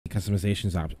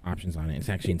customizations options on it. It's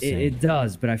actually insane. It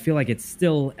does, but I feel like it's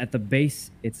still at the base.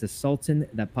 It's a Sultan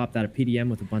that popped out of PDM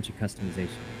with a bunch of customization.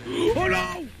 Oh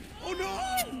no! Oh no!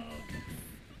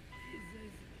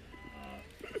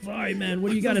 Sorry, man.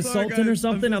 What do you got, a Sultan or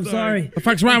something? I'm sorry. What the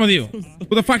fuck's wrong with you?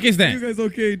 Who the fuck is that? You guys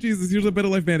okay? Jesus, here's a better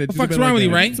life bandage. What the fuck's wrong with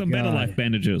you, Ray? Some better life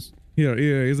bandages. Here,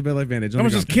 here's a better life bandage. Someone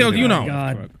just killed Yuno.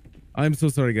 God. I'm so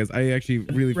sorry, guys. I actually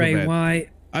really feel Ray, bad. why?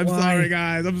 I'm sorry,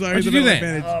 guys. I'm sorry. Why'd you do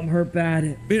that? I'm hurt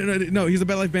bad. No, he's a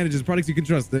bad life bandage. It's products you can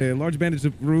trust. The large bandage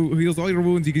heals all your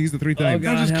wounds. You can use it 3 times.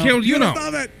 God, I just help. killed Yuno.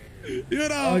 Stop it!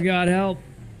 Yuno! Oh, God, help.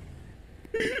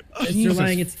 Mr.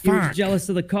 Lang, he was jealous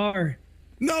of the car.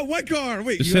 No, what car?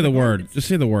 Wait. Just say the word. Just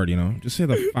say the word, you know. Just say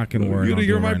the fucking word.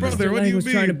 You're my brother. Mr. What do Lang you was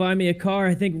mean? trying to buy me a car.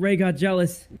 I think Ray got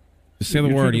jealous. Just say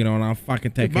the word, you know, and I'll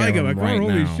fucking take care of him right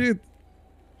Holy now. shit.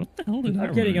 What the hell did I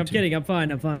I'm kidding. I'm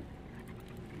fine.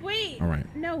 Wait. All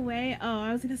right. No way. Oh,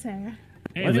 I was gonna say.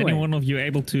 Hey, is any one of you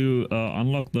able to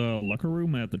unlock the locker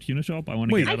room at the tuner shop? I want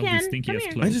to get out of this stinky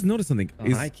ass clothes. I just noticed something.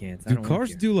 I can't. Do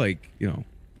cars do like, you know,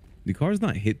 do cars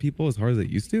not hit people as hard as they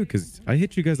used to? Because I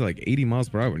hit you guys at like 80 miles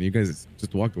per hour and you guys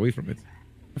just walked away from it.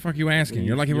 The fuck are you asking?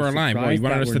 You're lucky we're alive. Boy, you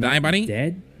wanted us to die, buddy?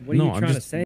 Dead? What are you trying to say?